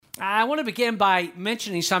I want to begin by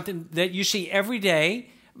mentioning something that you see every day,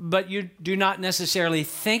 but you do not necessarily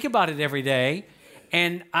think about it every day.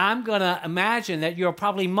 And I'm going to imagine that you're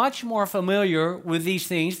probably much more familiar with these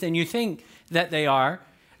things than you think that they are,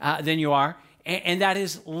 than you are. And that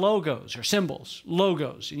is logos or symbols,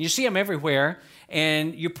 logos. And you see them everywhere,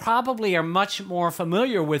 and you probably are much more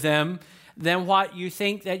familiar with them than what you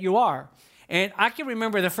think that you are. And I can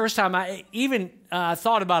remember the first time I even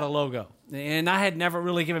thought about a logo. And I had never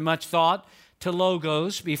really given much thought to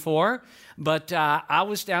logos before. But I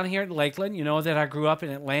was down here in Lakeland. You know that I grew up in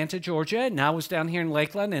Atlanta, Georgia. And I was down here in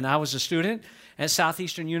Lakeland, and I was a student at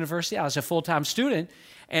Southeastern University. I was a full-time student.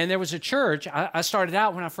 And there was a church. I started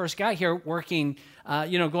out when I first got here working,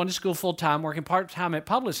 going to school full-time, working part-time at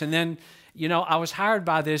Publix. And then, I was hired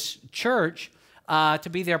by this church to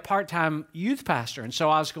be their part-time youth pastor. And so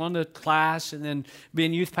I was going to class and then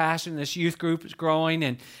being youth pastor, and this youth group is growing,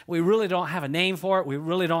 and we really don't have a name for it. We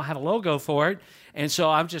really don't have a logo for it. And so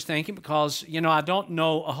I'm just thinking, because, I don't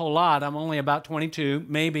know a whole lot. I'm only about 22,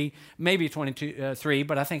 maybe 23,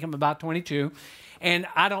 but I think I'm about 22. And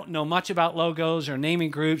I don't know much about logos or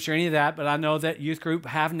naming groups or any of that, but I know that youth group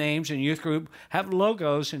have names and youth group have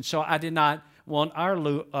logos. And so I did not want our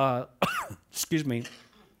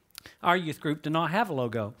youth group to not have a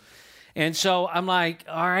logo. And so I'm like,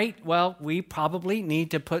 all right, well, we probably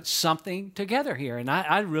need to put something together here. And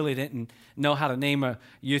I really didn't know how to name a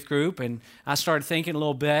youth group. And I started thinking a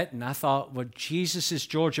little bit, and I thought, well, Jesus is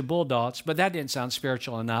Georgia Bulldogs, but that didn't sound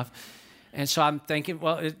spiritual enough. And so I'm thinking,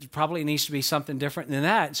 well, it probably needs to be something different than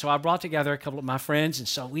that. And so I brought together a couple of my friends, and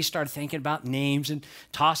so we started thinking about names and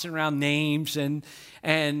tossing around names and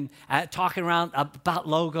talking around about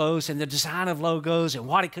logos and the design of logos and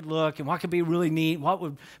what it could look and what could be really neat, what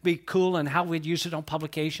would be cool, and how we'd use it on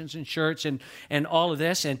publications and shirts and all of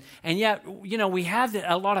this. And yet, we have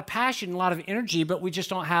a lot of passion, a lot of energy, but we just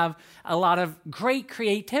don't have a lot of great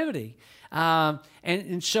creativity.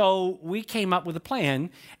 And so we came up with a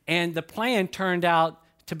plan, and the plan turned out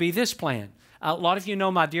to be this plan. A lot of you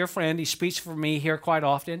know my dear friend. He speaks for me here quite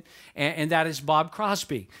often, and that is Bob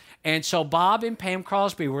Crosby. And so Bob and Pam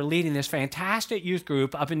Crosby were leading this fantastic youth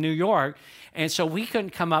group up in New York, and so we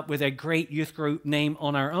couldn't come up with a great youth group name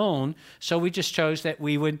on our own, so we just chose that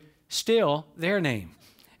we would steal their name.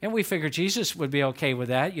 And we figured Jesus would be okay with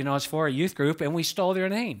that. It's for a youth group, and we stole their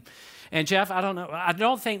name. And Jeff, I don't know. I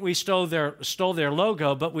don't think we stole their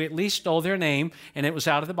logo, but we at least stole their name, and it was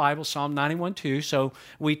out of the Bible, Psalm 91:2. So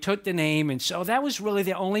we took the name, and so that was really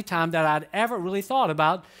the only time that I'd ever really thought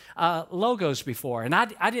about logos before. And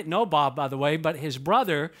I didn't know Bob, by the way, but his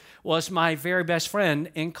brother was my very best friend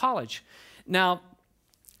in college. Now,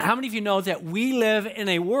 how many of you know that we live in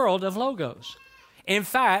a world of logos? In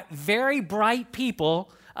fact, very bright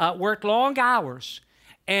people work long hours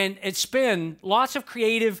and spend lots of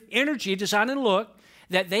creative energy designing a look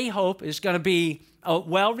that they hope is going to be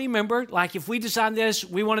well remembered. Like if we design this,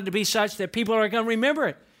 we want it to be such that people are going to remember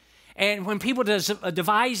it. And when people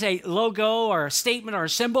devise a logo or a statement or a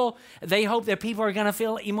symbol, they hope that people are going to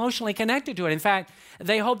feel emotionally connected to it. In fact,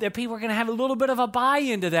 they hope that people are going to have a little bit of a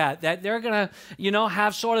buy-in to that they're going to,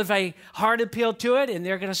 have sort of a heart appeal to it, and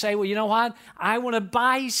they're going to say, well, you know what? I want to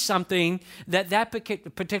buy something that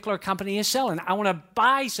particular company is selling. I want to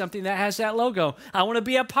buy something that has that logo. I want to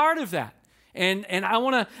be a part of that. And I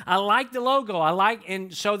like the logo.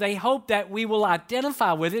 And so they hope that we will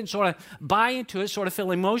identify with it and sort of buy into it, sort of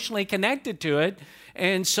feel emotionally connected to it.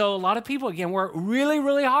 And so a lot of people, again, work really,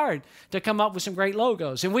 really hard to come up with some great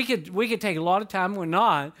logos. And we could take a lot of time, we're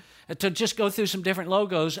not, to just go through some different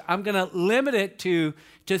logos. I'm going to limit it to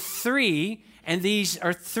 3, and these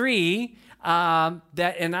are 3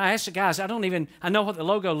 and I asked the guys, I know what the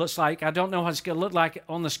logo looks like. I don't know what it's going to look like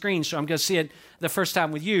on the screen, so I'm going to see it the first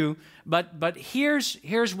time with you. But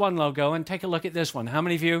here's one logo, and take a look at this one. How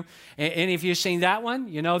many of you, any of you seen that one?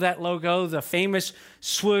 You know that logo, the famous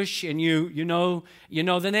swoosh, and you know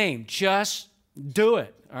the name. Just do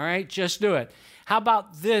it, all right? Just do it. How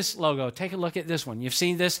about this logo? Take a look at this one. You've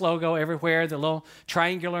seen this logo everywhere, the little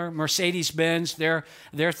triangular Mercedes-Benz. Their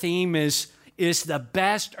theme is the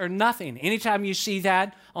best or nothing. Anytime you see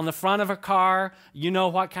that on the front of a car, you know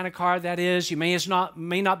what kind of car that is. You may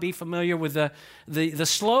not be familiar with the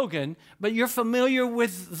slogan, but you're familiar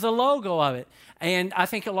with the logo of it. And I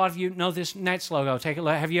think a lot of you know this next logo. Take a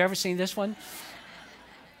look. Have you ever seen this one?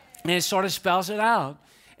 And it sort of spells it out.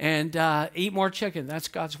 And eat more chicken. That's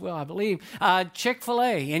God's will, I believe.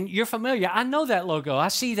 Chick-fil-A, and you're familiar. I know that logo. I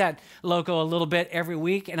see that logo a little bit every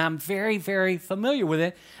week, and I'm very, very familiar with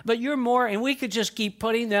it. But you're more, and we could just keep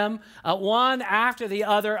putting them one after the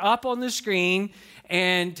other up on the screen,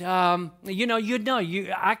 and I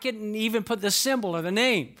couldn't even put the symbol or the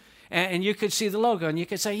name. and you could see the logo, and you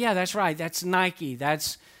could say, yeah, that's right. That's Nike.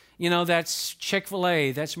 That's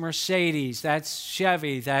Chick-fil-A. That's Mercedes. That's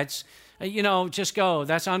Chevy. That's, just go.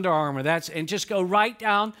 That's Under Armour. And just go right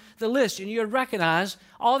down the list, and you'd recognize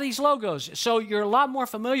all these logos. So you're a lot more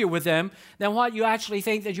familiar with them than what you actually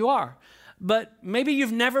think that you are. But maybe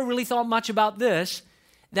you've never really thought much about this,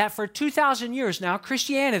 that for 2,000 years now,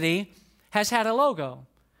 Christianity has had a logo.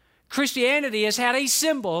 Christianity has had a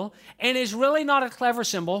symbol, and it's really not a clever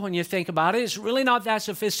symbol when you think about it. It's really not that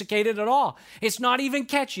sophisticated at all. It's not even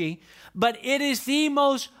catchy, but it is the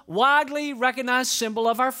most widely recognized symbol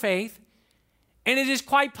of our faith, and it is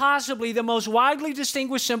quite possibly the most widely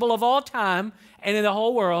distinguished symbol of all time and in the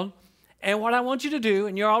whole world. And what I want you to do,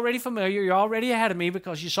 and you're already familiar, you're already ahead of me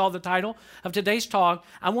because you saw the title of today's talk,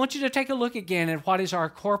 I want you to take a look again at what is our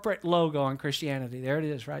corporate logo in Christianity. There it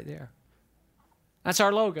is right there. That's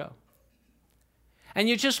our logo. And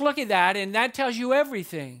you just look at that, and that tells you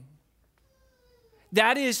everything.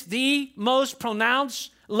 That is the most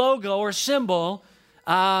pronounced logo or symbol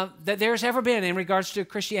that there's ever been in regards to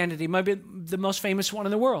Christianity, maybe the most famous one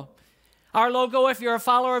in the world. Our logo, if you're a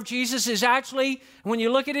follower of Jesus, is actually, when you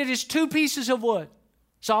look at it, is 2 pieces of wood.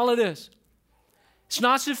 That's all it is. It's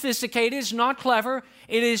not sophisticated. It's not clever.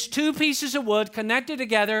 It is 2 pieces of wood connected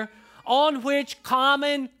together on which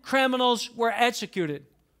common criminals were executed.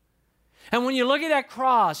 And when you look at that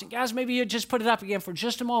cross, and guys, maybe you just put it up again for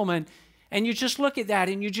just a moment, and you just look at that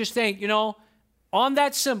and you just think, on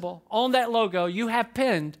that symbol, on that logo, you have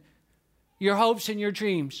pinned your hopes and your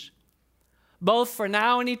dreams, both for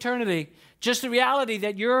now and eternity. Just the reality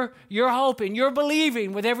that you're hoping, you're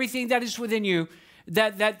believing with everything that is within you,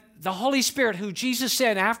 that the Holy Spirit, who Jesus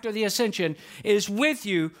sent after the ascension, is with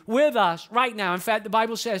you, with us right now. In fact, the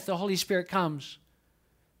Bible says the Holy Spirit comes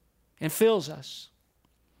and fills us.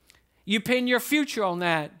 You pin your future on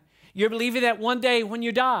that. You're believing that one day when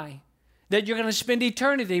you die, that you're going to spend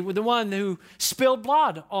eternity with the one who spilled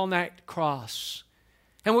blood on that cross.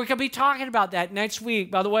 And we're going to be talking about that next week,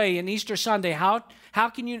 by the way, in Easter Sunday. How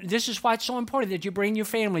can you, this is why it's so important that you bring your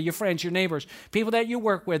family, your friends, your neighbors, people that you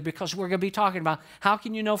work with, because we're going to be talking about how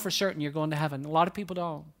can you know for certain you're going to heaven. A lot of people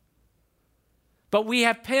don't. But we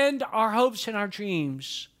have pinned our hopes and our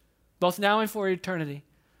dreams, both now and for eternity.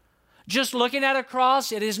 Just looking at a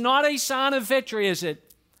cross, it is not a sign of victory, is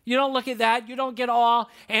it? You don't look at that. You don't get all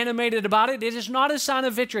animated about it. It is not a sign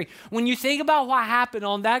of victory. When you think about what happened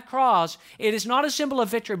on that cross, it is not a symbol of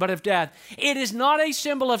victory, but of death. It is not a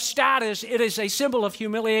symbol of status. It is a symbol of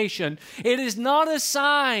humiliation. It is not a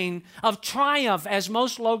sign of triumph, as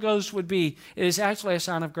most logos would be. It is actually a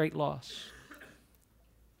sign of great loss.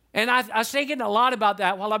 And I was thinking a lot about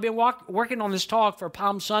that while I've been working on this talk for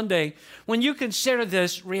Palm Sunday. When you consider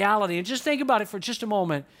this reality, and just think about it for just a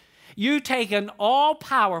moment, you take an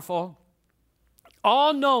all-powerful,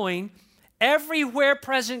 all-knowing, everywhere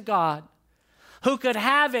present God who could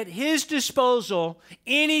have at his disposal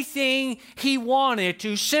anything he wanted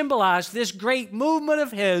to symbolize this great movement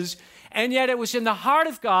of his, and yet it was in the heart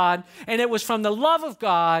of God, and it was from the love of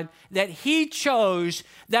God that he chose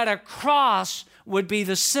that a cross would be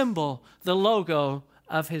the symbol, the logo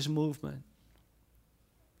of his movement.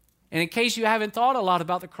 And in case you haven't thought a lot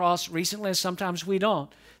about the cross recently, sometimes we don't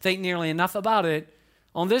think nearly enough about it,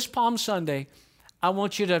 on this Palm Sunday, I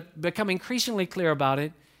want you to become increasingly clear about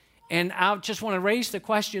it. And I just want to raise the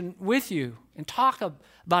question with you and talk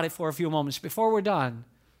about it for a few moments before we're done.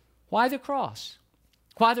 Why the cross?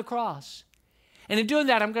 Why the cross? And in doing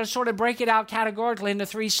that, I'm going to sort of break it out categorically into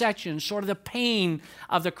 3 sections, sort of the pain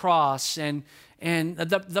of the cross and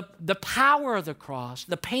the power of the cross,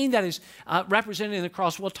 the pain that is represented in the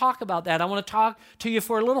cross. We'll talk about that. I want to talk to you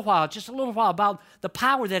for just a little while, about the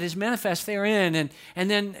power that is manifest therein. And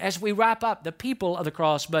then as we wrap up, the people of the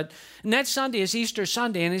cross. But next Sunday is Easter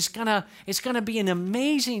Sunday, and it's gonna be an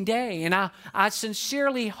amazing day. And I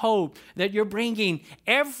sincerely hope that you're bringing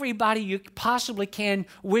everybody you possibly can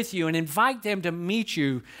with you and invite them to meet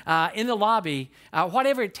you in the lobby,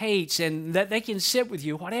 whatever it takes, and that they can sit with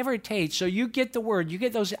you, whatever it takes. So you get the word, you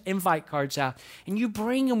get those invite cards out, and you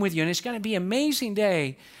bring them with you, and it's going to be an amazing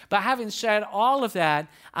day. But having said all of that,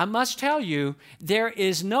 I must tell you, there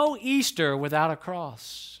is no Easter without a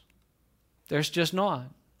cross. There's just not.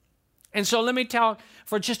 And so let me talk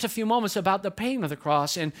for just a few moments about the pain of the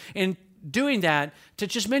cross, and in doing that, to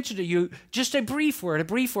just mention to you just a brief word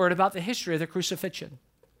about the history of the crucifixion.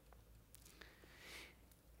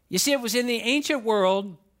 You see, it was in the ancient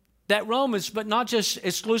world that Romans, but not just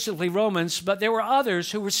exclusively Romans, but there were others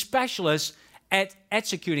who were specialists at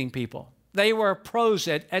executing people. They were pros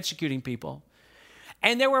at executing people.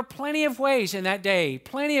 And there were plenty of ways in that day,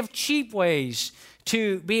 plenty of cheap ways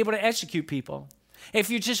to be able to execute people. If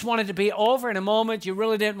you just wanted to be over in a moment, you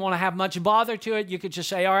really didn't want to have much bother to it, you could just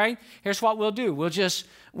say, all right, here's what we'll do. We'll just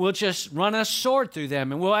run a sword through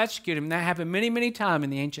them and we'll execute them. That happened many, many times in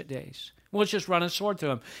the ancient days. We'll just run a sword through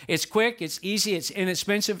them. It's quick, it's easy, it's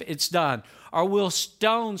inexpensive, it's done. Or we'll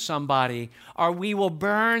stone somebody, or we will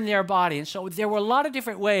burn their body. And so there were a lot of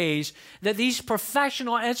different ways that these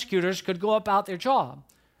professional executors could go about their job.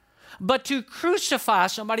 But to crucify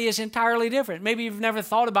somebody is entirely different. Maybe you've never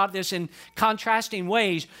thought about this in contrasting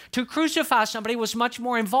ways. To crucify somebody was much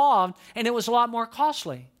more involved, and it was a lot more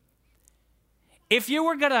costly. If you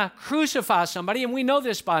were going to crucify somebody, and we know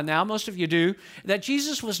this by now, most of you do, that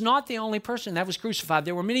Jesus was not the only person that was crucified.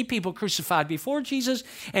 There were many people crucified before Jesus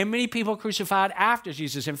and many people crucified after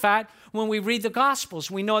Jesus. In fact, when we read the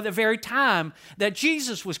Gospels, we know at the very time that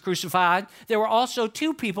Jesus was crucified, there were also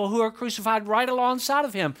two people who were crucified right alongside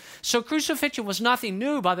of him. So crucifixion was nothing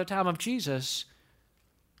new by the time of Jesus.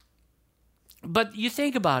 But you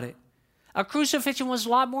think about it. A crucifixion was a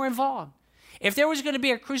lot more involved. If there was going to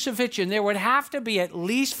be a crucifixion, there would have to be at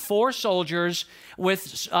least 4 soldiers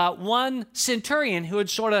with one centurion who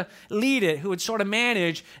would sort of lead it, who would sort of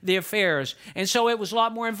manage the affairs. And so it was a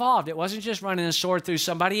lot more involved. It wasn't just running a sword through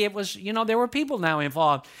somebody. It was, there were people now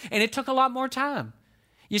involved. And it took a lot more time.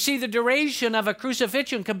 You see, the duration of a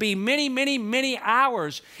crucifixion could be many, many, many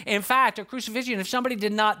hours. In fact, a crucifixion, if somebody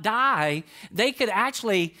did not die, they could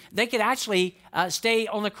actually stay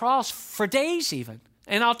on the cross for days even.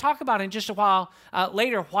 And I'll talk about in just a while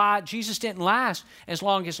later why Jesus didn't last as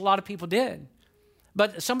long as a lot of people did.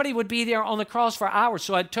 But somebody would be there on the cross for hours.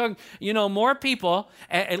 So it took, more people,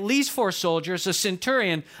 at least 4 soldiers, a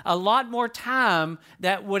centurion, a lot more time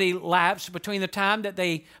that would elapse between the time that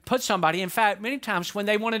they put somebody. In fact, many times when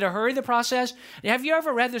they wanted to hurry the process, have you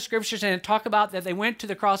ever read the scriptures and talk about that they went to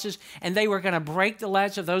the crosses and they were going to break the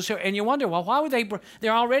legs of those and you wonder, well, why would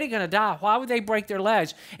they're already going to die. Why would they break their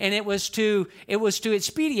legs? And it was to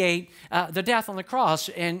expedite the death on the cross.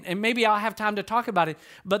 And maybe I'll have time to talk about it.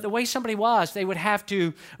 But the way somebody was, they would have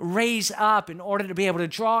to raise up in order to be able to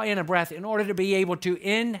draw in a breath, in order to be able to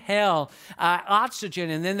inhale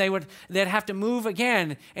oxygen, and then they'd have to move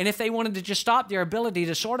again. And if they wanted to just stop their ability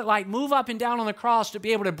to sort of like move up and down on the cross to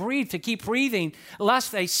be able to breathe, to keep breathing,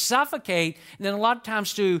 lest they suffocate, and then a lot of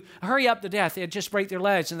times to hurry up the death, they'd just break their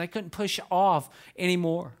legs and they couldn't push off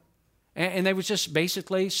anymore. And they would just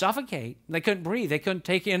basically suffocate. They couldn't breathe. They couldn't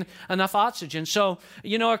take in enough oxygen. So,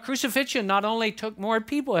 a crucifixion not only took more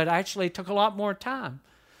people, it actually took a lot more time.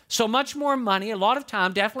 So much more money, a lot of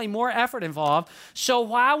time, definitely more effort involved. So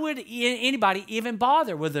why would anybody even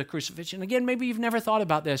bother with the crucifixion? Again, maybe you've never thought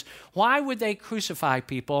about this. Why would they crucify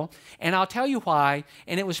people? And I'll tell you why.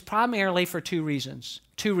 And it was primarily for 2 reasons.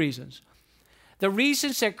 2 reasons. The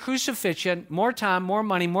reasons that crucifixion, more time, more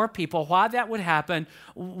money, more people, why that would happen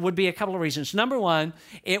would be a couple of reasons. Number one,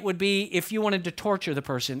 it would be if you wanted to torture the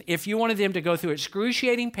person, if you wanted them to go through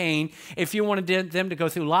excruciating pain, if you wanted them to go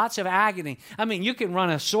through lots of agony. I mean, you can run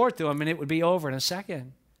a sword through them and it would be over in a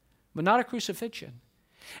second, but not a crucifixion.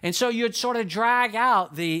 And so you'd sort of drag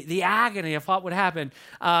out the agony of what would happen.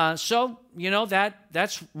 That's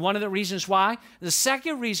one of the reasons why. The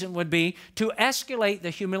second reason would be to escalate the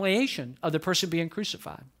humiliation of the person being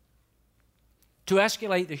crucified. To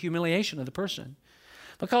escalate the humiliation of the person.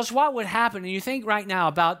 Because what would happen, and you think right now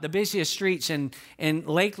about the busiest streets in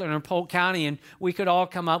Lakeland or Polk County, and we could all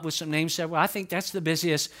come up with some names that, well, I think that's the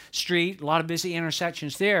busiest street, a lot of busy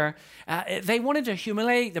intersections there. They wanted to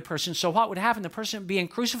humiliate the person, so what would happen? The person being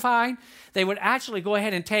crucified, they would actually go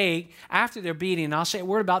ahead and take, after their beating, and I'll say a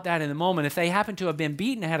word about that in a moment, if they happen to have been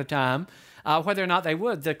beaten ahead of time, whether or not they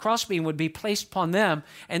would, the crossbeam would be placed upon them,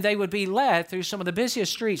 and they would be led through some of the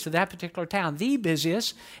busiest streets of that particular town, the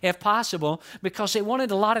busiest, if possible, because they wanted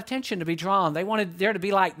a lot of attention to be drawn. They wanted there to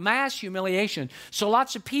be like mass humiliation. So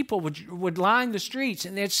lots of people would line the streets,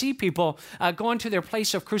 and they'd see people going to their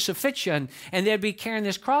place of crucifixion, and they'd be carrying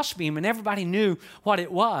this crossbeam, and everybody knew what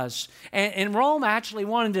it was. And Rome actually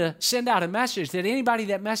wanted to send out a message that anybody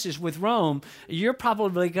that messes with Rome, you're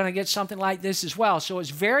probably going to get something like this as well. So it's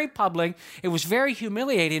very public. It was very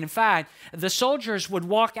humiliating. In fact, the soldiers would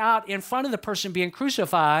walk out in front of the person being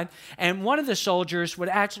crucified, and one of the soldiers would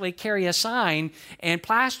actually carry a sign, and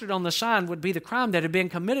plastered on the sign would be the crime that had been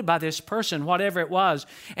committed by this person, whatever it was.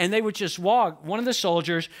 And they would just walk, one of the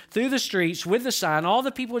soldiers, through the streets with the sign. All the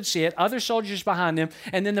people would see it, other soldiers behind them,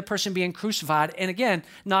 and then the person being crucified. And again,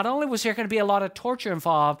 not only was there going to be a lot of torture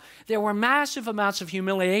involved, there were massive amounts of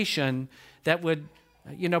humiliation that would,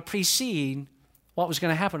 precede what was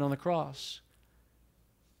going to happen on the cross.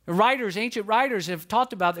 Ancient writers have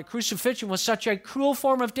talked about that crucifixion was such a cruel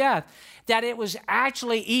form of death that it was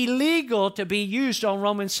actually illegal to be used on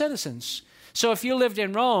Roman citizens. So if you lived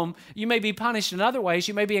in Rome, you may be punished in other ways.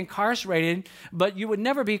 You may be incarcerated, but you would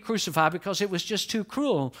never be crucified because it was just too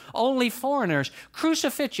cruel. Only foreigners.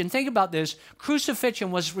 Crucifixion, think about this.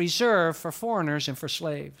 Crucifixion was reserved for foreigners and for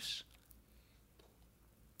slaves.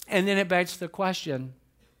 And then it begs the question,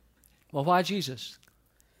 well, why Jesus?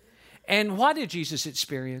 And what did Jesus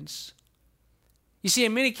experience? You see,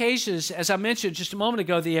 in many cases, as I mentioned just a moment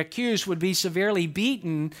ago, the accused would be severely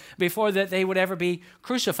beaten before that they would ever be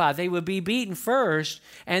crucified. They would be beaten first,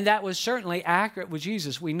 and that was certainly accurate with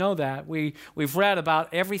Jesus. We know that. We've read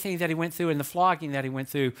about everything that he went through and the flogging that he went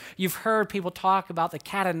through. You've heard people talk about the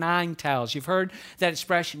cat of nine tails. You've heard that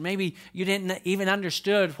expression. Maybe you didn't even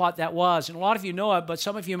understood what that was, and a lot of you know it, but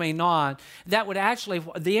some of you may not. That would actually,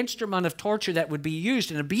 the instrument of torture that would be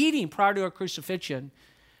used in a beating prior to a crucifixion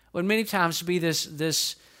would many times be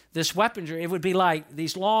this weaponry. It would be like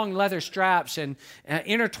these long leather straps, and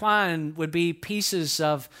intertwined would be pieces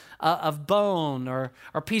of bone or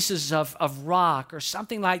pieces of rock or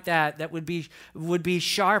something like that would be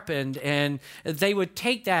sharpened, and they would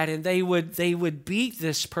take that and they would beat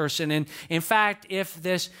this person. And in fact, if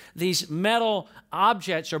these metal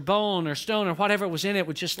objects or bone or stone or whatever was in it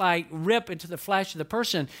would just like rip into the flesh of the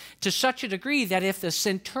person to such a degree that if the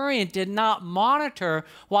centurion did not monitor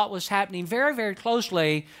what was happening very, very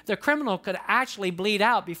closely, the criminal could actually bleed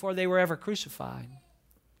out before they were ever crucified.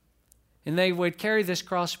 And they would carry this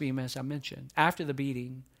crossbeam, as I mentioned, after the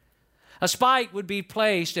beating. A spike would be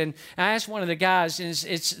placed, and I asked one of the guys, and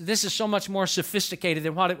this is so much more sophisticated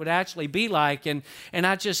than what it would actually be like, and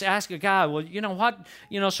I just asked a guy, well,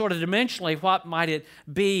 sort of dimensionally, what might it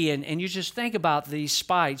be? And you just think about these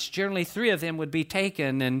spikes. Generally, 3 of them would be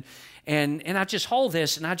taken, and I just hold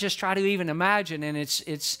this, and I just try to even imagine, and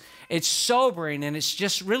it's sobering, and it's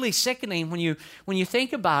just really sickening when you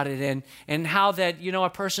think about it, and how that a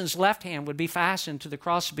person's left hand would be fastened to the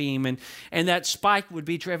crossbeam, and that spike would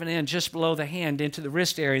be driven in just below the hand into the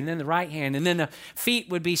wrist area, and then the right hand, and then the feet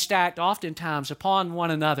would be stacked oftentimes upon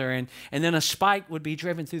one another, and then a spike would be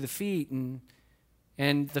driven through the feet,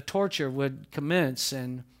 and the torture would commence,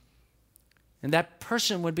 and that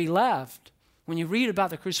person would be left. When you read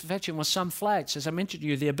about the crucifixion with some flex, as I mentioned to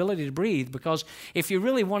you, the ability to breathe, because if you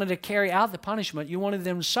really wanted to carry out the punishment, you wanted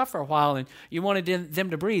them to suffer a while and you wanted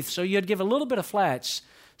them to breathe. So you'd give a little bit of flex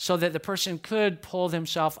so that the person could pull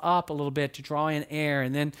themselves up a little bit to draw in air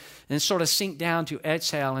and then sort of sink down to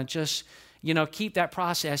exhale and just keep that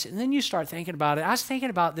process. And then you start thinking about it. I was thinking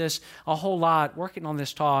about this a whole lot, working on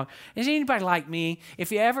this talk. Is anybody like me?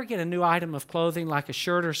 If you ever get a new item of clothing, like a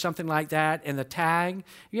shirt or something like that, and the tag,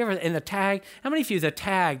 how many of you, the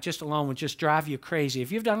tag just alone would just drive you crazy?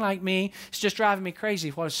 If you've done like me, it's just driving me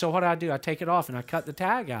crazy. So what do? I take it off and I cut the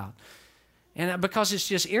tag out. And because it's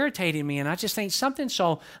just irritating me, and I just think something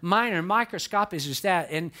so minor and microscopic is that.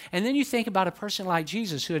 And then you think about a person like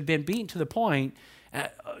Jesus who had been beaten to the point.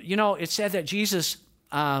 It said that Jesus,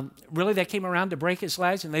 they came around to break his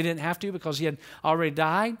legs, and they didn't have to because he had already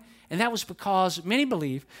died. And that was because many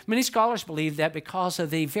scholars believe that because of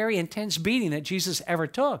the very intense beating that Jesus ever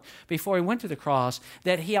took before he went to the cross,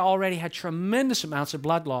 that he already had tremendous amounts of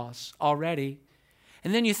blood loss already.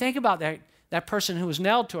 And then you think about that person who was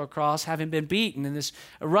nailed to a cross, having been beaten in this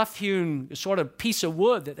rough-hewn sort of piece of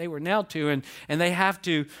wood that they were nailed to, and they have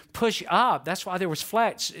to push up. That's why there was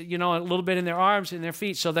flex, a little bit in their arms and their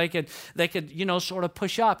feet, so they could sort of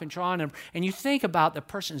push up and draw on them. And you think about the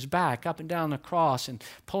person's back up and down the cross and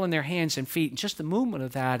pulling their hands and feet, and just the movement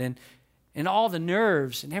of that, and all the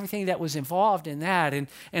nerves and everything that was involved in that. And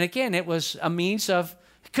again, it was a means of,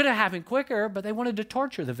 it could have happened quicker, but they wanted to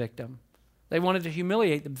torture the victim. They wanted to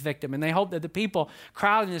humiliate the victim, and they hoped that the people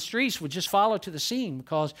crowding the streets would just follow to the scene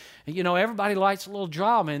because, everybody likes a little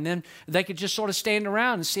drama, and then they could just sort of stand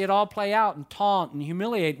around and see it all play out and taunt and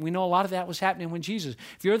humiliate. And we know a lot of that was happening when Jesus,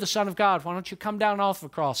 if you're the Son of God, why don't you come down off the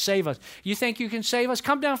cross, save us? You think you can save us?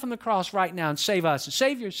 Come down from the cross right now and save us, and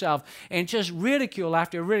save yourself, and just ridicule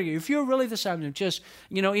after ridicule. If you're really the Son of just,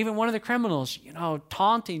 even one of the criminals,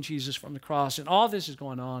 taunting Jesus from the cross, and all this is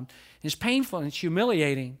going on. It's painful and it's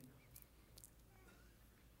humiliating.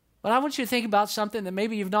 But I want you to think about something that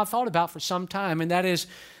maybe you've not thought about for some time, and that is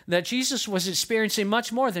that Jesus was experiencing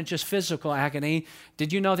much more than just physical agony.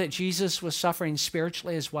 Did you know that Jesus was suffering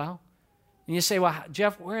spiritually as well? And you say, well,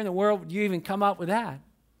 Jeff, where in the world would you even come up with that?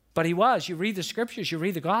 But he was. You read the scriptures, you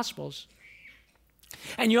read the Gospels.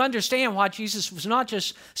 And you understand why Jesus was not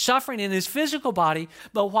just suffering in his physical body,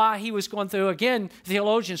 but why he was going through, again,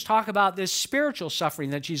 theologians talk about this spiritual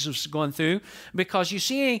suffering that Jesus was going through, because you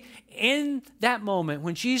see, in that moment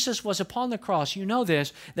when Jesus was upon the cross, you know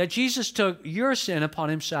this, that Jesus took your sin upon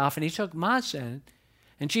himself, and he took my sin,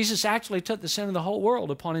 and Jesus actually took the sin of the whole world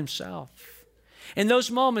upon himself. In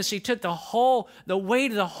those moments, he took the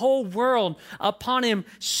weight of the whole world upon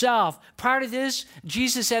himself. Prior to this,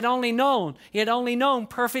 Jesus had only known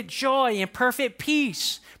perfect joy and perfect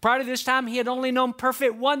peace. Prior to this time, he had only known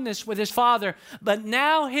perfect oneness with his Father. But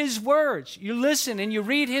now his words, you listen and you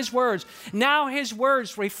read his words, now his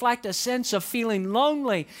words reflect a sense of feeling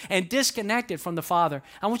lonely and disconnected from the Father.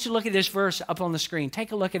 I want you to look at this verse up on the screen.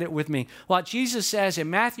 Take a look at it with me. What Jesus says in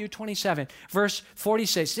Matthew 27, verse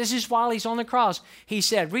 46. This is while he's on the cross. He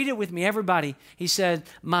said, read it with me, everybody. He said,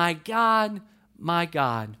 my God,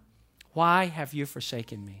 why have you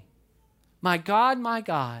forsaken me? My God,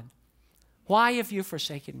 why have you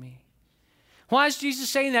forsaken me? Why is Jesus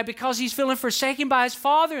saying that? Because he's feeling forsaken by his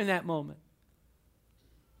Father in that moment.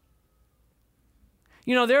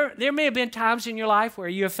 You know, there may have been times in your life where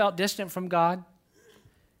you have felt distant from God.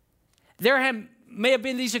 May have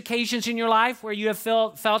been these occasions in your life where you have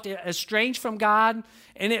felt estranged from God.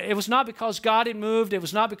 And it was not because God had moved. It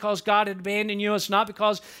was not because God had abandoned you. It's not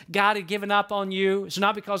because God had given up on you. It's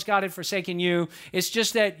not because God had forsaken you. It's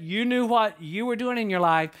just that you knew what you were doing in your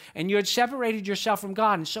life and you had separated yourself from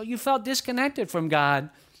God. And so you felt disconnected from God.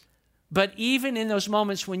 But even in those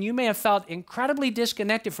moments when you may have felt incredibly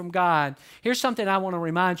disconnected from God, here's something I want to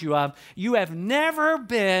remind you of. You have never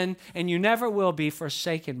been and you never will be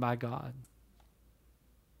forsaken by God.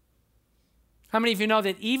 How many of you know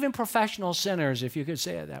that even professional sinners, if you could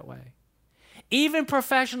say it that way, even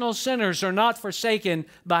professional sinners are not forsaken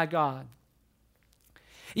by God?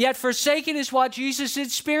 Yet forsaken is what Jesus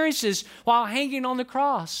experiences while hanging on the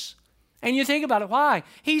cross. And you think about it, why?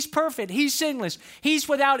 He's perfect, he's sinless, he's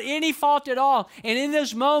without any fault at all. And in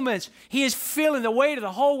those moments, he is feeling the weight of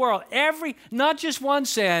the whole world. Not just one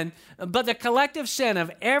sin, but the collective sin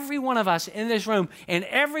of every one of us in this room and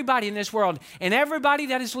everybody in this world and everybody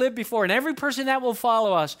that has lived before and every person that will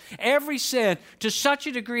follow us, every sin to such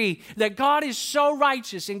a degree that God is so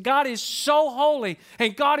righteous and God is so holy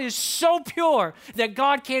and God is so pure that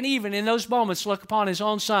God can't even in those moments look upon his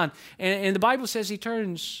own Son. And the Bible says he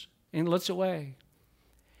turns and looks away.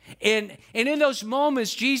 And in those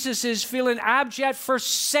moments, Jesus is feeling abject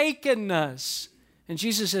forsakenness. And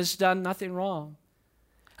Jesus has done nothing wrong.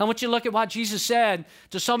 I want you to look at what Jesus said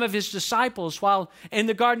to some of his disciples while in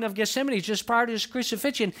the Garden of Gethsemane just prior to his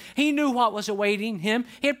crucifixion. He knew what was awaiting him.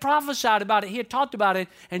 He had prophesied about it. He had talked about it.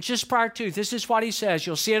 And just prior to, this is what he says.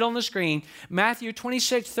 You'll see it on the screen. Matthew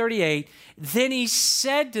 26:38. Then he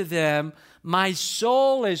said to them, my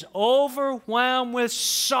soul is overwhelmed with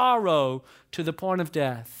sorrow to the point of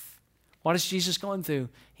death. What is Jesus going through?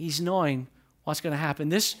 He's knowing what's going to happen.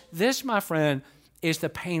 This, my friend, is the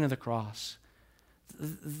pain of the cross.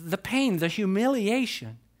 The pain, the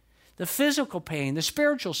humiliation, the physical pain, the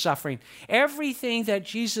spiritual suffering, everything that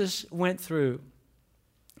Jesus went through.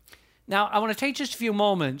 Now, I want to take just a few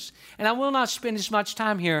moments, and I will not spend as much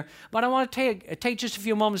time here, but I want to take just a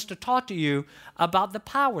few moments to talk to you about the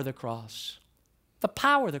power of the cross. The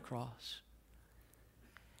power of the cross.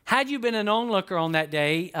 Had you been an onlooker on that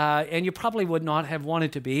day, and you probably would not have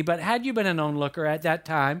wanted to be, but had you been an onlooker at that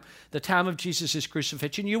time, the time of Jesus'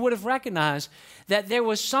 crucifixion, you would have recognized that there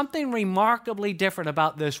was something remarkably different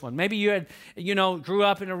about this one. Maybe you had, grew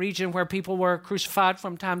up in a region where people were crucified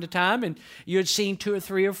from time to time, and you had seen 2 or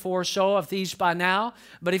 3 or 4 or so of these by now.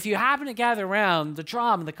 But if you happen to gather around the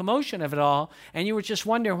drama, the commotion of it all, and you were just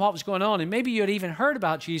wondering what was going on, and maybe you had even heard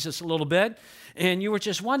about Jesus a little bit, and you were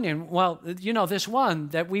just wondering, well, this one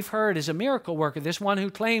that we've heard is a miracle worker, this one who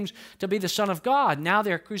claims to be the Son of God. Now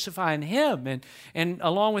they're crucifying him and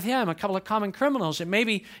along with him, a couple of common criminals. And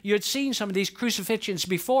maybe you had seen some of these crucifixions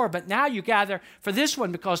before, but now you gather for this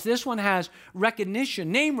one because this one has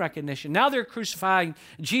recognition, name recognition. Now they're crucifying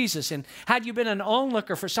Jesus. And had you been an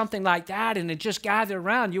onlooker for something like that and had just gathered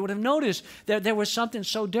around, you would have noticed that there was something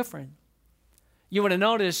so different. You would have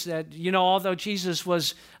noticed that, although Jesus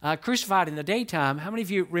was crucified in the daytime, how many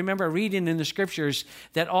of you remember reading in the scriptures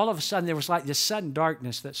that all of a sudden there was like this sudden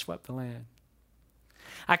darkness that swept the land?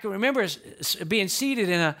 I can remember being seated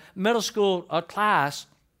in a middle school class,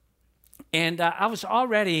 and I was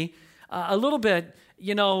already a little bit,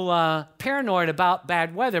 paranoid about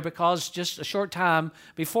bad weather because just a short time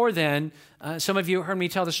before then, some of you heard me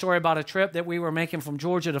tell the story about a trip that we were making from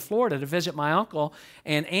Georgia to Florida to visit my uncle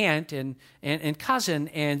and aunt and cousin,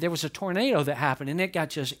 and there was a tornado that happened, and it got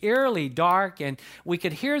just eerily dark, and we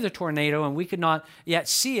could hear the tornado, and we could not yet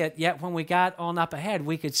see it, yet when we got on up ahead,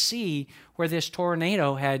 we could see where this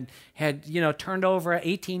tornado had turned over an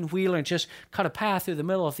 18-wheeler and just cut a path through the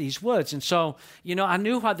middle of these woods. And so, I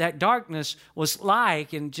knew what that darkness was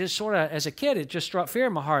like, and just sort of as a kid, it just struck fear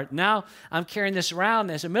in my heart. Now I'm carrying this around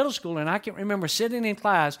as a middle schooler, and I can can remember sitting in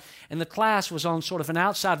class, and the class was on sort of an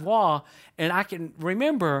outside wall, and I can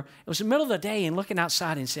remember it was the middle of the day and looking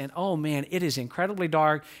outside and saying, oh man, it is incredibly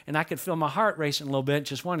dark, and I could feel my heart racing a little bit,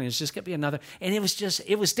 just wondering, is this going to be another? And it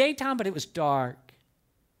was daytime, but it was dark.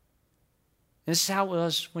 And this is how it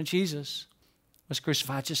was when Jesus was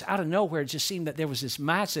crucified. Just out of nowhere, it just seemed that there was this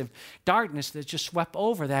massive darkness that just swept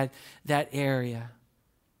over that area.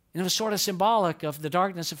 And it was sort of symbolic of the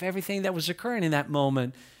darkness of everything that was occurring in that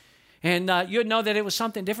moment. And you'd know that it was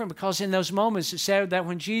something different because in those moments it said that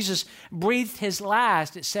when Jesus breathed his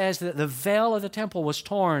last, it says that the veil of the temple was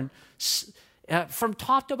torn from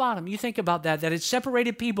top to bottom. You think about that it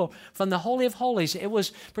separated people from the Holy of Holies. It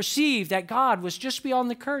was perceived that God was just beyond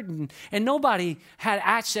the curtain, and nobody had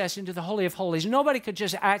access into the Holy of Holies. Nobody could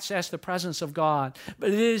just access the presence of God.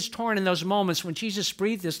 But it is torn in those moments when Jesus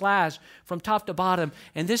breathed his last from top to bottom,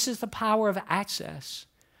 and this is the power of access.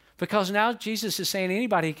 Because now Jesus is saying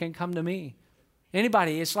anybody can come to me.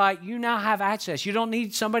 Anybody. It's like you now have access. You don't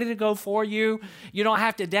need somebody to go for you. You don't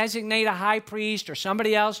have to designate a high priest or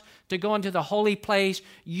somebody else to go into the holy place.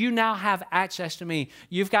 You now have access to me.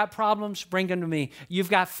 You've got problems, bring them to me. You've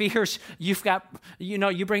got fears, you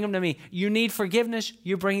bring them to me. You need forgiveness,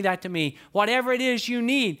 you bring that to me. Whatever it is you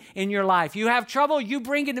need in your life. You have trouble, you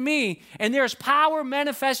bring it to me. And there's power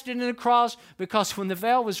manifested in the cross because when the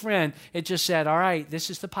veil was rent, it just said, all right, this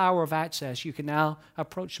is the power of access. You can now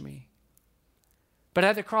approach me. But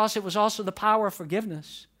at the cross, it was also the power of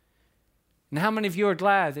forgiveness. And how many of you are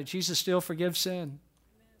glad that Jesus still forgives sin?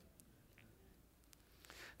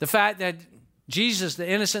 The fact that Jesus, the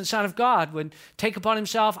innocent Son of God, would take upon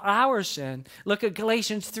himself our sin. Look at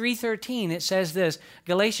Galatians 3:13. It says this.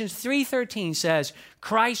 Galatians 3:13 says,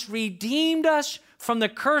 Christ redeemed us from the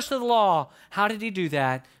curse of the law. How did he do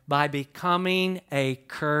that? By becoming a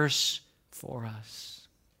curse for us.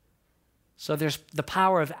 So there's the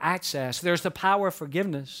power of access. There's the power of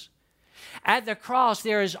forgiveness. At the cross,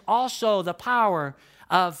 there is also the power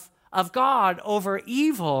of God over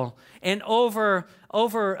evil and over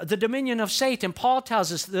the dominion of Satan. Paul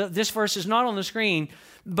tells us, this verse is not on the screen,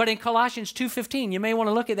 but in Colossians 2:15, you may want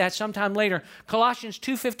to look at that sometime later. Colossians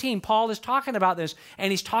 2:15, Paul is talking about this, and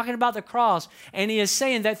he's talking about the cross, and he is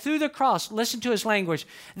saying that through the cross, listen to his language,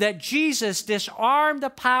 that Jesus disarmed the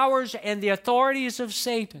powers and the authorities of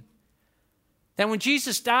Satan. That when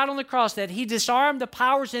Jesus died on the cross, that he disarmed the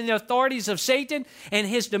powers and the authorities of Satan and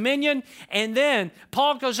his dominion. And then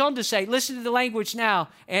Paul goes on to say, listen to the language now,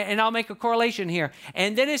 and I'll make a correlation here.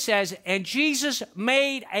 And then it says, and Jesus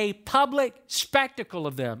made a public spectacle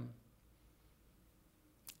of them.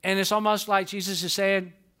 And it's almost like Jesus is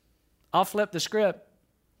saying, I'll flip the script.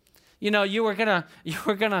 You were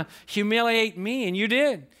gonna humiliate me, and you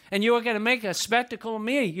did. And you were going to make a spectacle of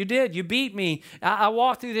me. You did. You beat me. I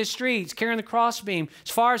walked through the streets carrying the crossbeam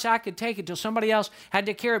as far as I could take it till somebody else had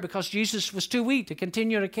to carry it because Jesus was too weak to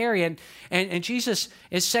continue to carry it. And Jesus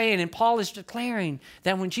is saying, and Paul is declaring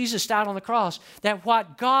that when Jesus died on the cross, that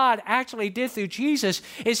what God actually did through Jesus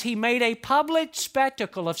is he made a public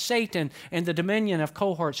spectacle of Satan and the dominion of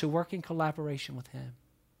cohorts who work in collaboration with him.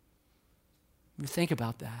 You think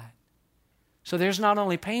about that. So there's not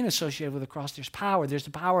only pain associated with the cross, there's power. There's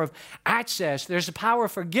the power of access. There's the power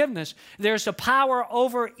of forgiveness. There's the power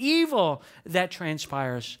over evil that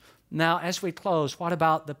transpires. Now, as we close, what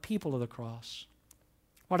about the people of the cross?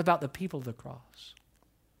 What about the people of the cross?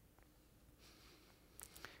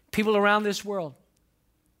 People around this world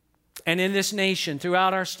and in this nation,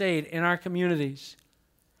 throughout our state, in our communities,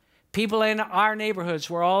 people in our neighborhoods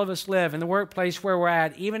where all of us live, in the workplace where we're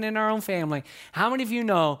at, even in our own family. How many of you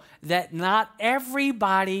know that not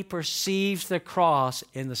everybody perceives the cross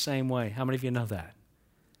in the same way? How many of you know that?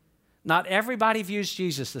 Not everybody views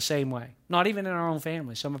Jesus the same way. Not even in our own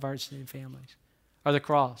families, some of our extended families, or the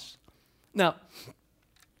cross. Now,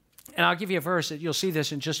 and I'll give you a verse that you'll see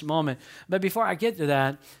this in just a moment. But before I get to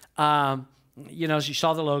that, as you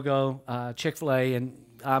saw the logo, Chick-fil-A, and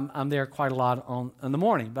I'm there quite a lot in the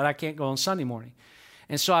morning, but I can't go on Sunday morning.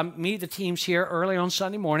 And so I meet the teams here early on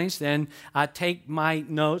Sunday mornings. Then I take my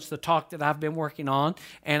notes, the talk that I've been working on,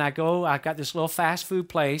 and I've got this little fast food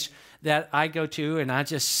place that I go to, and I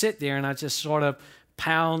just sit there and I just sort of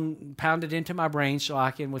pound it into my brain so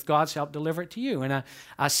I can, with God's help, deliver it to you. And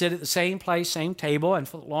I sit at the same place, same table, and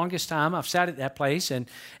for the longest time I've sat at that place, and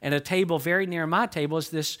a table very near my table is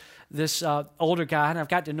this older guy, and I've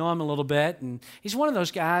got to know him a little bit, and he's one of those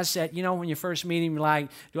guys that, when you first meet him, you're like,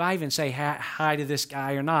 do I even say hi to this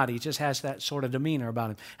guy or not? He just has that sort of demeanor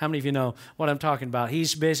about him. How many of you know what I'm talking about?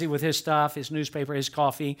 He's busy with his stuff, his newspaper, his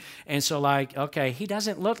coffee, and so okay, he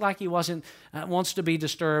doesn't look like he wants to be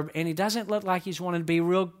disturbed, and he doesn't look like he's wanting to be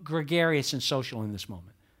real gregarious and social in this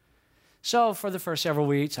moment. So for the first several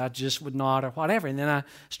weeks, I just would nod or whatever. And then I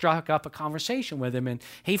struck up a conversation with him, and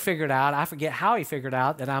he figured out, I forget how he figured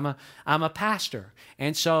out, that I'm a pastor.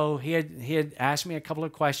 And so he had asked me a couple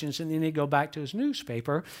of questions, and then he'd go back to his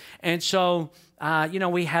newspaper. And so,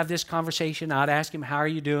 we have this conversation. I'd ask him, how are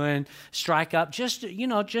you doing? Strike up, just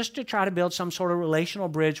to try to build some sort of relational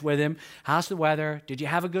bridge with him. How's the weather? Did you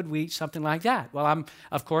have a good week? Something like that. Well,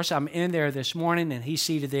 I'm in there this morning, and he's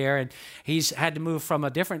seated there, and he's had to move from a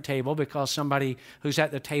different table because somebody who's at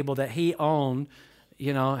the table that he owned,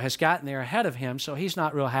 has gotten there ahead of him, so he's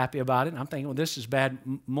not real happy about it. And I'm thinking, well, this is bad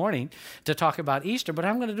morning to talk about Easter, but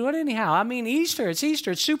I'm going to do it anyhow. I mean, it's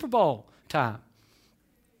Easter, it's Super Bowl time.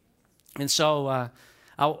 And so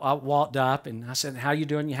I walked up, and I said, how you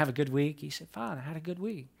doing? You have a good week? He said, fine, I had a good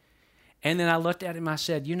week. And then I looked at him, I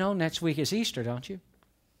said, next week is Easter, don't you?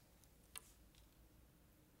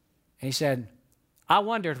 And he said, I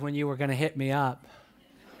wondered when you were going to hit me up.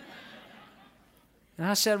 And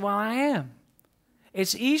I said, well, I am.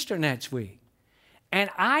 It's Easter next week. And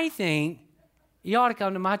I think you ought to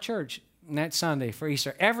come to my church next Sunday for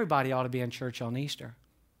Easter. Everybody ought to be in church on Easter.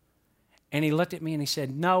 And he looked at me and he said,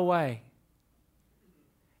 no way.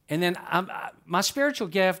 And then my spiritual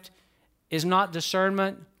gift is not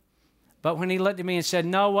discernment, but when he looked at me and said,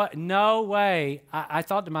 no way, I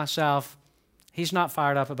thought to myself, he's not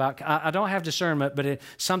fired up about, I don't have discernment, but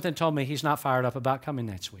something told me he's not fired up about coming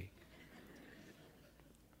next week.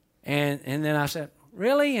 And then I said,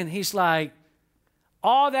 really? And he's like,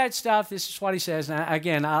 all that stuff, this is what he says. And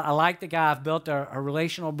I like the guy. I've built a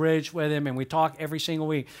relational bridge with him, and we talk every single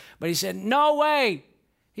week. But he said, no way.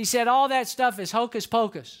 He said, all that stuff is hocus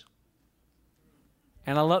pocus.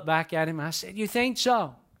 And I looked back at him, and I said, you think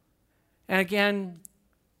so? And again,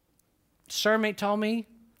 Sirmate told me,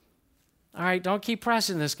 all right, don't keep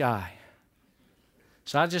pressing this guy.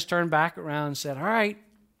 So I just turned back around and said, all right.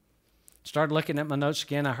 Started looking at my notes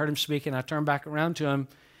again. I heard him speaking. I turned back around to him,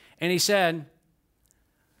 and he said,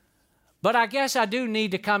 but I guess I do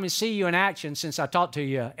need to come and see you in action since I talk to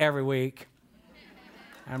you every week.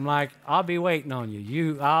 I'm like, I'll be waiting on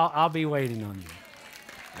you. I'll be waiting on you.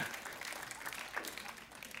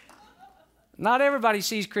 Not everybody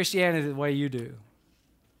sees Christianity the way you do.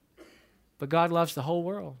 But God loves the whole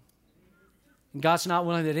world. And God's not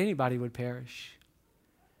willing that anybody would perish.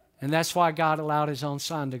 And that's why God allowed his own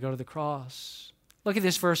son to go to the cross. Look at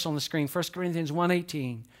this verse on the screen, 1 Corinthians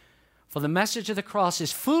 1:18. For the message of the cross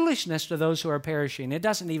is foolishness to those who are perishing. It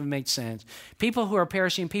doesn't even make sense. People who are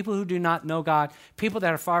perishing, people who do not know God, people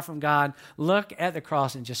that are far from God, look at the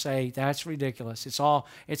cross and just say, that's ridiculous. It's all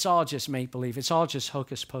just make-believe. It's all just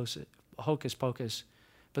hocus pocus.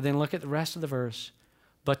 But then look at the rest of the verse.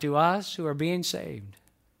 But to us who are being saved,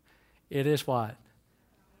 it is what?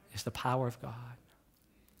 It's the power of God.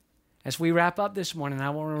 As we wrap up this morning, I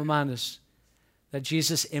want to remind us that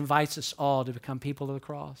Jesus invites us all to become people of the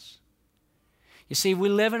cross. You see, we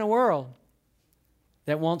live in a world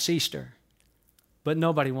that wants Easter, but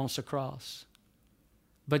nobody wants the cross.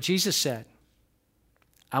 But Jesus said,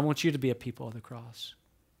 I want you to be a people of the cross.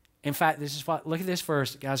 In fact, look at this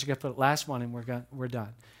verse. Guys, we're going to put the last one and we're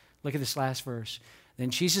done. Look at this last verse. Then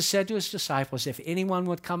Jesus said to his disciples, if anyone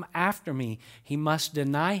would come after me, he must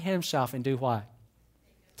deny himself and do what?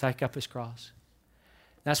 Take up his cross.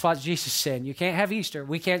 That's what Jesus said. You can't have Easter.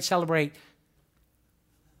 We can't celebrate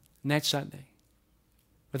next Sunday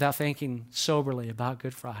without thinking soberly about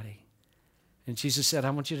Good Friday. And Jesus said,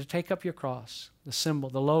 I want you to take up your cross, the symbol,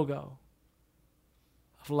 the logo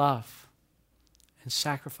of love and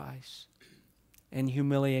sacrifice and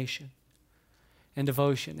humiliation and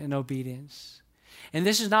devotion and obedience. And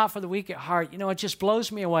this is not for the weak at heart. It just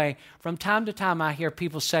blows me away. From time to time, I hear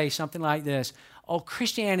people say something like this, oh,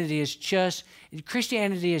 Christianity is just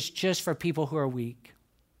for people who are weak.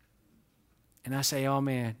 And I say, oh,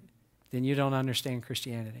 man, then you don't understand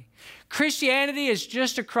Christianity. Christianity is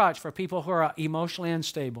just a crutch for people who are emotionally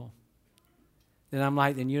unstable. Then I'm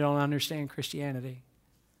like, then you don't understand Christianity.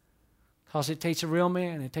 Because it takes a real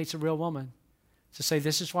man, it takes a real woman to say,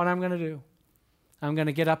 this is what I'm going to do. I'm going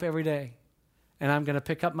to get up every day, and I'm going to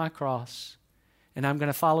pick up my cross, and I'm going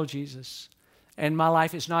to follow Jesus. And my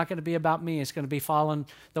life is not going to be about me. It's going to be following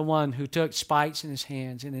the one who took spikes in his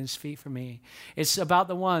hands and in his feet for me. It's about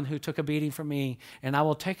the one who took a beating for me. And I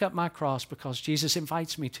will take up my cross because Jesus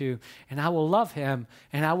invites me to. And I will love him.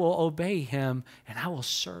 And I will obey him. And I will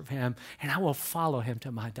serve him. And I will follow him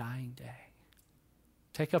to my dying day.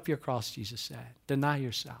 Take up your cross, Jesus said. Deny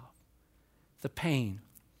yourself. The pain,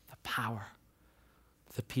 the power,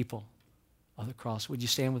 the people of the cross. Would you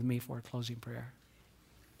stand with me for a closing prayer?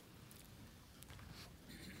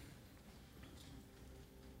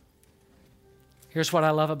 Here's what I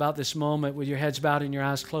love about this moment with your heads bowed and your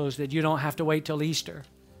eyes closed, that you don't have to wait till Easter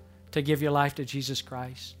to give your life to Jesus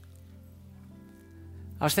Christ.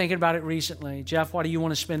 I was thinking about it recently. Jeff, what do you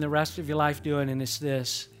want to spend the rest of your life doing? And it's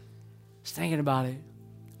this. I was thinking about it.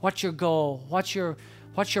 What's your goal? What's your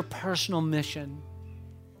personal mission?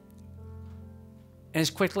 And as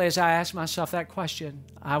quickly as I asked myself that question,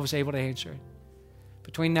 I was able to answer it.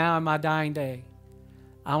 Between now and my dying day,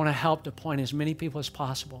 I want to help to point as many people as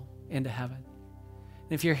possible into heaven.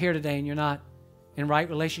 And if you're here today and you're not in right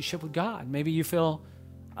relationship with God, maybe you feel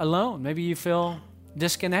alone. Maybe you feel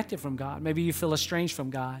disconnected from God. Maybe you feel estranged from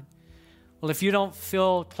God. Well, if you don't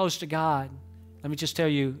feel close to God, let me just tell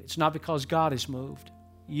you, it's not because God has moved.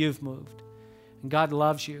 You've moved. And God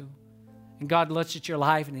loves you. And God looks at your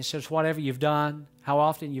life and He says, whatever you've done, how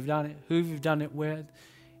often you've done it, who you've done it with,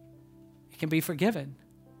 it can be forgiven.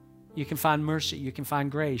 You can find mercy. You can find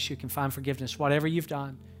grace. You can find forgiveness. Whatever you've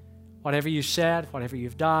done, whatever you've said, whatever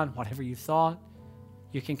you've done, whatever you thought,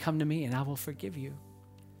 you can come to me and I will forgive you.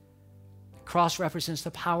 The cross represents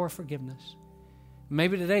the power of forgiveness.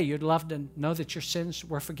 Maybe today you'd love to know that your sins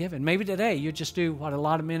were forgiven. Maybe today you'd just do what a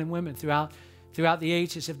lot of men and women throughout the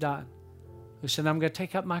ages have done, who said, I'm going to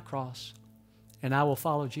take up my cross and I will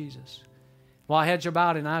follow Jesus. While heads are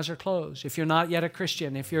bowed and eyes are closed, if you're not yet a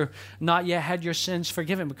Christian, if you're not yet had your sins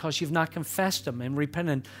forgiven because you've not confessed them and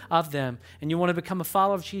repented of them, and you want to become a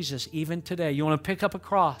follower of Jesus even today, you want to pick up a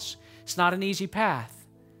cross. It's not an easy path,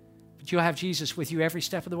 but you'll have Jesus with you every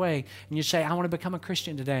step of the way, and you say, I want to become a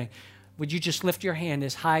Christian today. Would you just lift your hand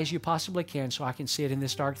as high as you possibly can so I can see it in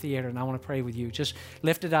this dark theater, and I want to pray with you. Just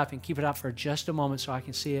lift it up and keep it up for just a moment so I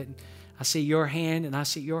can see it. I see your hand, and I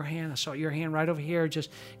see your hand. I saw your hand right over here.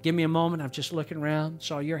 Just give me a moment. I'm just looking around.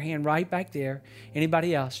 Saw your hand right back there.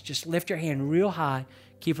 Anybody else? Just lift your hand real high.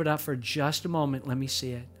 Keep it up for just a moment. Let me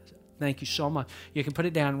see it. Thank you so much. You can put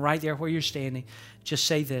it down right there where you're standing. Just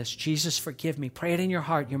say this. Jesus, forgive me. Pray it in your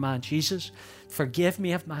heart, your mind. Jesus, forgive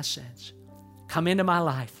me of my sins. Come into my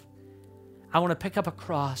life. I want to pick up a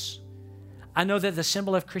cross. I know that the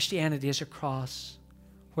symbol of Christianity is a cross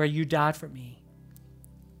where you died for me.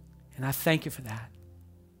 And I thank you for that.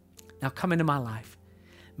 Now come into my life.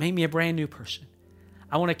 Make me a brand new person.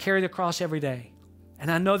 I want to carry the cross every day. And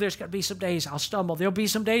I know there's going to be some days I'll stumble. There'll be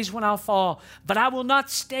some days when I'll fall. But I will not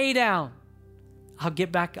stay down. I'll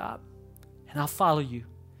get back up. And I'll follow you.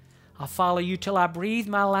 I'll follow you till I breathe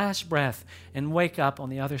my last breath and wake up on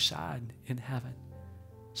the other side in heaven.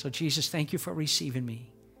 So Jesus, thank you for receiving me.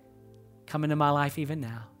 Come into my life even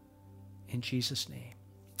now. In Jesus' name.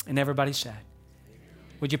 And everybody said,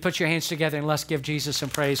 would you put your hands together and let's give Jesus some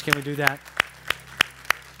praise? Can we do that?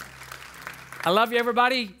 I love you,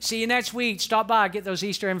 everybody. See you next week. Stop by. Get those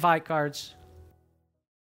Easter invite cards.